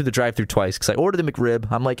got to go through the drive-thru twice because I ordered the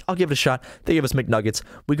McRib. I'm like, I'll give it a shot. They give us McNuggets.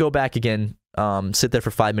 We go back again. Sit there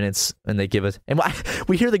for 5 minutes, and they give us. And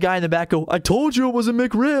we hear the guy in the back go, "I told you it was a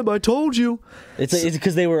McRib. I told you." It's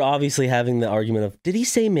because they were obviously having the argument of, did he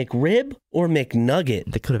say McRib or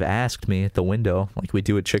McNugget? They could have asked me at the window, like we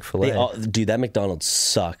do at Chick-fil-A. Dude, that McDonald's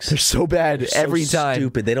sucks. They're so bad every time.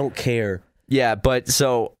 Stupid. They don't care. Yeah, but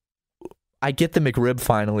so I get the McRib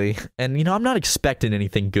finally, and I'm not expecting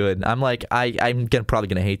anything good. I'm like, I'm probably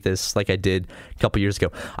gonna hate this, like I did a couple years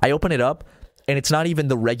ago. I open it up. And it's not even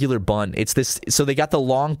the regular bun. It's this. So they got the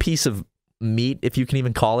long piece of meat, if you can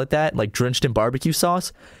even call it that, like drenched in barbecue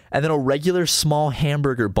sauce, and then a regular small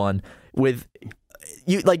hamburger bun with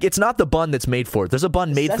it's not the bun that's made for it. There's a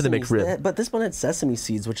bun made for the McRib. But this one had sesame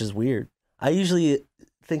seeds, which is weird. I usually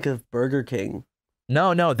think of Burger King.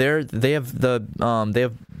 No, they have they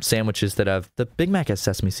have sandwiches that have the Big Mac has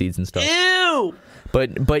sesame seeds and stuff. Ew.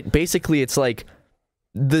 But basically it's like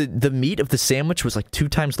the meat of the sandwich was like 2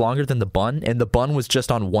 times longer than the bun, and the bun was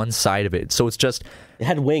just on one side of it. So it's just it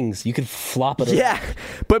had wings. You could flop it over. Yeah.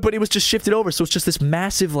 But it was just shifted over, so it's just this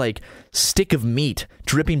massive like stick of meat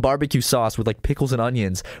dripping barbecue sauce with like pickles and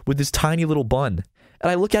onions with this tiny little bun.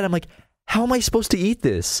 And I look at it, I'm like, how am I supposed to eat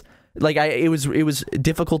this? Like it was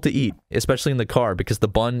difficult to eat, especially in the car because the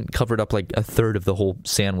bun covered up like a third of the whole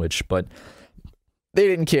sandwich, but they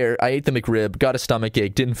didn't care. I ate the McRib, got a stomach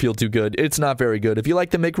ache, didn't feel too good. It's not very good. If you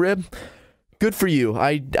like the McRib, good for you.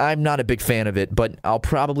 I'm not a big fan of it, but I'll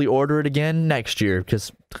probably order it again next year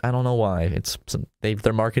because I don't know why.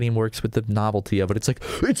 Their marketing works with the novelty of it. It's like,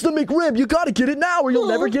 it's the McRib. You got to get it now or you'll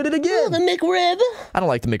never get it again. The McRib. I don't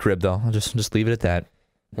like the McRib, though. I'll just leave it at that.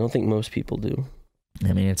 I don't think most people do.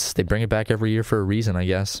 I mean, they bring it back every year for a reason, I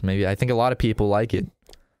guess. Maybe I think a lot of people like it.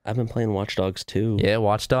 I've been playing Watch Dogs 2. Yeah,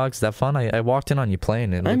 Watch Dogs, is that fun? I walked in on you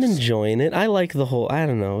playing it. I'm enjoying it. I like the whole, I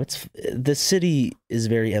don't know, the city is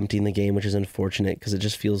very empty in the game, which is unfortunate because it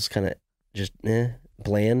just feels kind of just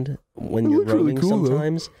bland when you're roaming really cool,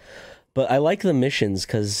 sometimes. Though. But I like the missions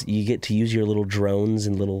because you get to use your little drones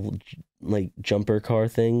and little like jumper car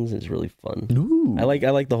things. It's really fun. Ooh. I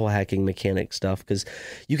like the whole hacking mechanic stuff because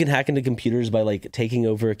you can hack into computers by like taking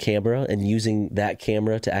over a camera and using that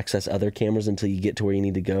camera to access other cameras until you get to where you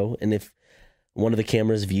need to go. And if one of the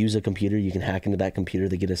cameras views a computer, you can hack into that computer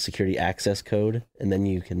to get a security access code, and then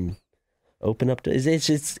you can open up to.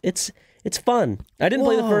 It's fun. I didn't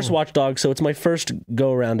play the first Watch Dogs, so it's my first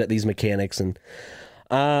go around at these mechanics, and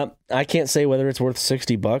I can't say whether it's worth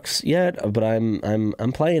 $60 yet, but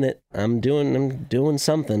I'm playing it. I'm doing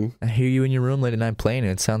something. I hear you in your room late at night playing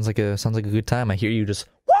it. It sounds like a good time. I hear you just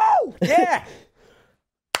whoa, yeah.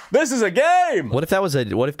 This is a game. What if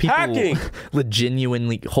people hacking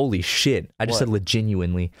legitimately? Holy shit! I just said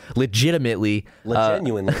legitimately played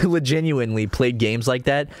games like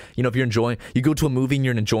that. You know, if you're enjoying, you go to a movie and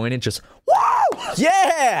you're enjoying it, just whoa,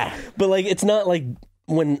 yeah. But like, it's not like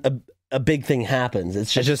when a big thing happens.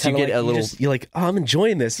 It's just you get like, a little. You're like, oh, I'm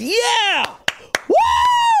enjoying this. Yeah. Woo!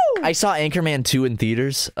 I saw Anchorman 2 in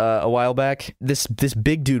theaters a while back. This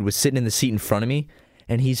big dude was sitting in the seat in front of me,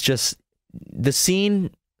 and he's just the scene.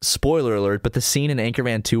 Spoiler alert, but the scene in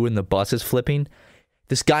Anchorman 2 when the bus is flipping,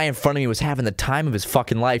 this guy in front of me was having the time of his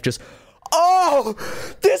fucking life. Just, oh,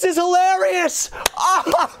 this is hilarious!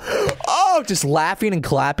 Oh, just laughing and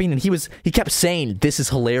clapping, and he kept saying, "This is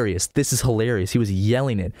hilarious! This is hilarious!" He was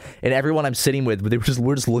yelling it, and everyone I'm sitting with,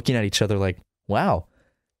 we're just looking at each other like, "Wow,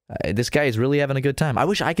 this guy is really having a good time." I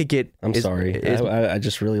wish I could get. I'm sorry, I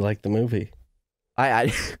just really like the movie.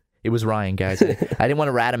 It was Ryan, guys. I didn't want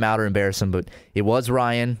to rat him out or embarrass him, but it was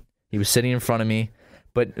Ryan. He was sitting in front of me.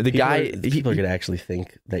 But the people could actually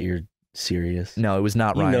think that you're serious. No, it was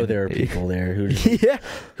not Ryan. You know there are people there who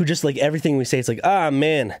just like everything we say, it's like,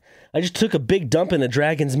 man, I just took a big dump in a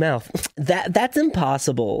dragon's mouth. That's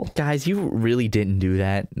impossible. Guys, you really didn't do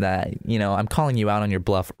that. I'm calling you out on your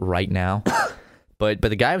bluff right now. But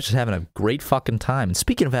the guy was just having a great fucking time. And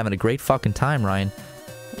speaking of having a great fucking time, Ryan,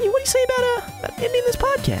 what do you say about ending this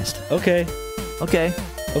podcast? Okay.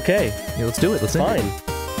 Yeah, let's do it. Let's Fine. end it.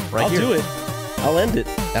 I'll do it. I'll end it.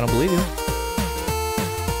 I don't believe you.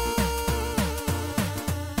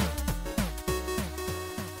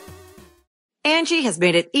 Angie has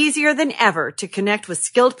made it easier than ever to connect with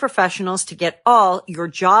skilled professionals to get all your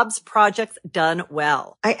jobs projects done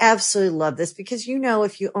well. I absolutely love this because,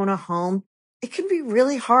 if you own a home, it can be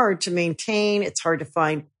really hard to maintain. It's hard to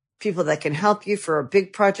find people that can help you for a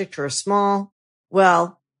big project or a small.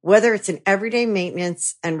 Well, whether it's in everyday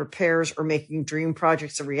maintenance and repairs or making dream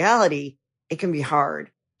projects a reality, it can be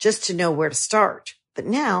hard just to know where to start. But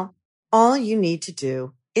now all you need to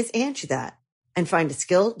do is Angie that and find a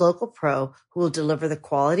skilled local pro who will deliver the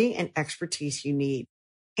quality and expertise you need.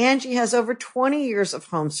 Angie has over 20 years of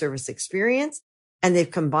home service experience, and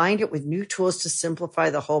they've combined it with new tools to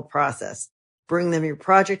simplify the whole process. Bring them your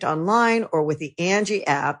project online or with the Angie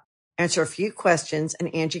app. Answer a few questions,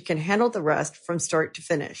 and Angie can handle the rest from start to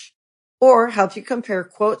finish. Or help you compare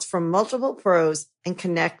quotes from multiple pros and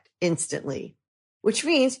connect instantly. Which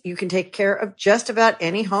means you can take care of just about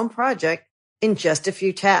any home project in just a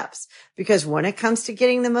few taps. Because when it comes to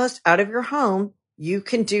getting the most out of your home, you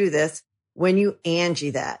can do this when you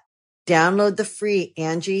Angie that. Download the free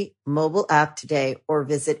Angie mobile app today or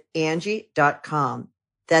visit Angie.com.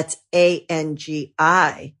 That's ANGI.com.